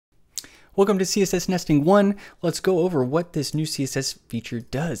Welcome to CSS Nesting 1. Let's go over what this new CSS feature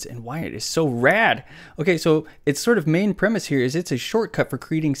does and why it is so rad. Okay, so its sort of main premise here is it's a shortcut for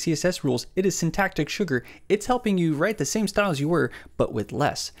creating CSS rules. It is syntactic sugar. It's helping you write the same style as you were, but with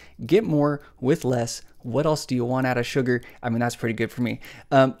less. Get more with less. What else do you want out of sugar? I mean, that's pretty good for me.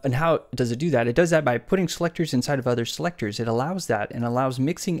 And how does it do that? It does that by putting selectors inside of other selectors. It allows that and allows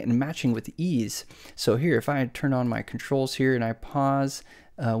mixing and matching with ease. So here, if I turn on my controls here and I pause,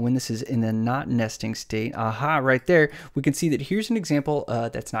 when this is in the not nesting state, right there, we can see that here's an example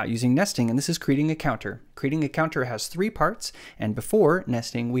that's not using nesting, and this is creating a counter. Creating a counter has 3 parts, and before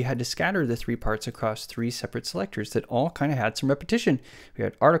nesting, we had to scatter the 3 parts across 3 separate selectors that all kind of had some repetition. We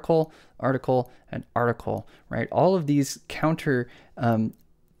had article, article, and article, right? All of these counter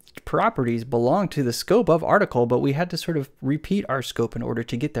properties belong to the scope of article, but we had to sort of repeat our scope in order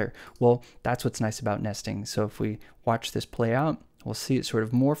to get there. Well, that's what's nice about nesting. So if we watch this play out, we'll see it sort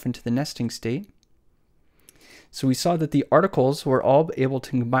of morph into the nesting state. So we saw that the articles were all able to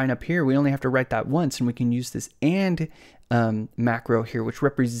combine up here. We only have to write that once, and we can use this and macro here, which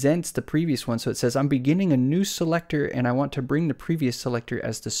represents the previous one. So it says I'm beginning a new selector, and I want to bring the previous selector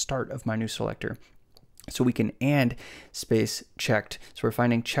as the start of my new selector. So we can and space checked. So we're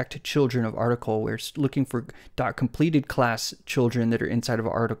finding checked children of article. We're looking for .completed class children that are inside of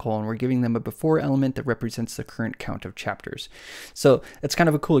article, and we're giving them a before element that represents the current count of chapters. So it's kind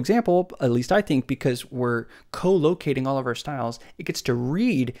of a cool example, at least I think, because we're co-locating all of our styles. It gets to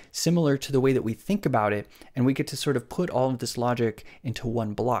read similar to the way that we think about it, and we get to sort of put all of this logic into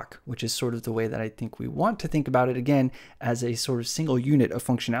one block, which is sort of the way that I think we want to think about it, again, as a sort of single unit of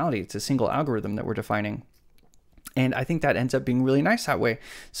functionality. It's a single algorithm that we're defining. And I think that ends up being really nice that way.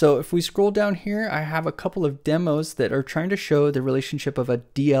 So if we scroll down here, I have a couple of demos that are trying to show the relationship of a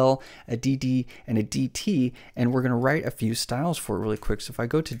DL, a DD, and a DT, and we're going to write a few styles for it really quick. So if I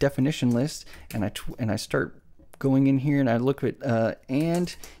go to definition list and I start going in here and I look at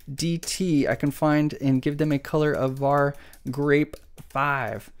and DT, I can find and give them a color of var grape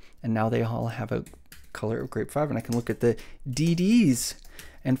 5, and now they all have a color of grape 5, and I can look at the DDs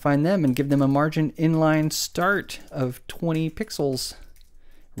and find them and give them a margin inline start of 20 pixels.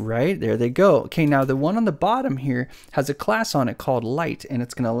 Right, there they go. Okay, now the one on the bottom here has a class on it called light, and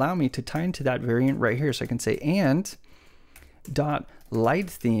it's going to allow me to tie into that variant right here. So I can say and dot light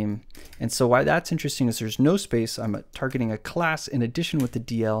theme. And so why that's interesting is there's no space. I'm targeting a class in addition with the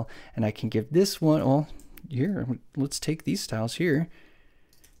DL, and I can give this one, well, here, let's take these styles here.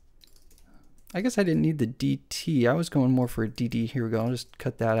 I guess I didn't need the DT. I was going more for a DD. Here we go. I'll just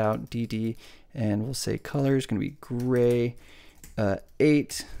cut that out, DD, and we'll say color is going to be gray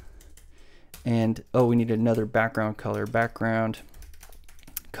 8. And, oh, we need another background color. Background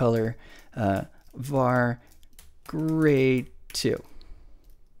color var gray 2.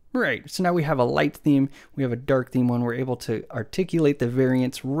 Right, so now we have a light theme, we have a dark theme one. We're able to articulate the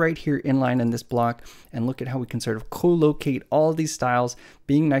variants right here inline in this block, and look at how we can sort of co-locate all these styles,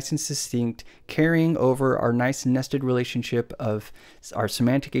 being nice and distinct, carrying over our nice nested relationship of our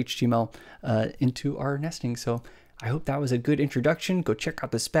semantic HTML into our nesting. So I hope that was a good introduction. Go check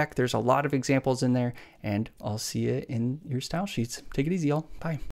out the spec. There's a lot of examples in there, and I'll see you in your style sheets. Take it easy, y'all. Bye.